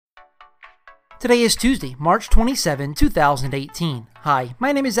Today is Tuesday, March 27, 2018. Hi,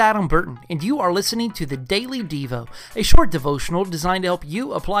 my name is Adam Burton, and you are listening to the Daily Devo, a short devotional designed to help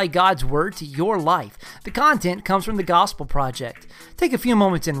you apply God's Word to your life. The content comes from the Gospel Project. Take a few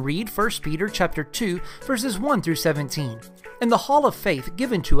moments and read 1 Peter chapter 2, verses 1 through 17. In the Hall of Faith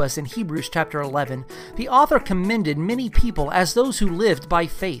given to us in Hebrews chapter 11, the author commended many people as those who lived by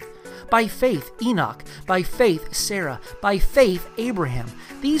faith. By faith, Enoch. By faith, Sarah. By faith, Abraham.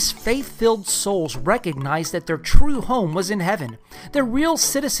 These faith-filled souls recognized that their true home was in heaven. Their real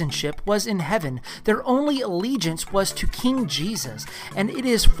citizenship was in heaven. Their only allegiance was to King Jesus, and it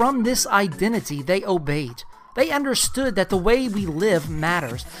is from this identity they obeyed. They understood that the way we live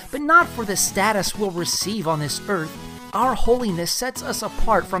matters, but not for the status we'll receive on this earth. Our holiness sets us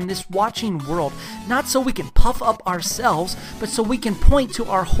apart from this watching world, not so we can puff up ourselves, but so we can point to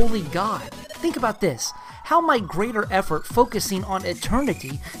our holy God. Think about this. How might greater effort focusing on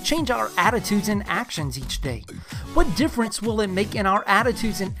eternity change our attitudes and actions each day? What difference will it make in our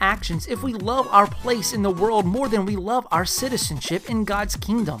attitudes and actions if we love our place in the world more than we love our citizenship in God's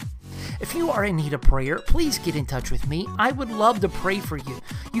kingdom? If you are in need of prayer, please get in touch with me. I would love to pray for you.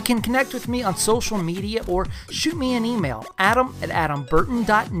 You can connect with me on social media or shoot me an email,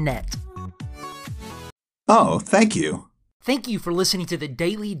 adam@adamburton.net. Oh, thank you. Thank you for listening to the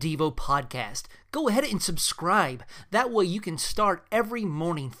Daily Devo podcast. Go ahead and subscribe. That way you can start every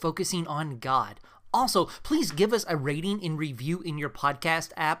morning focusing on God. Also, please give us a rating and review in your podcast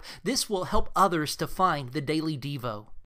app. This will help others to find the Daily Devo.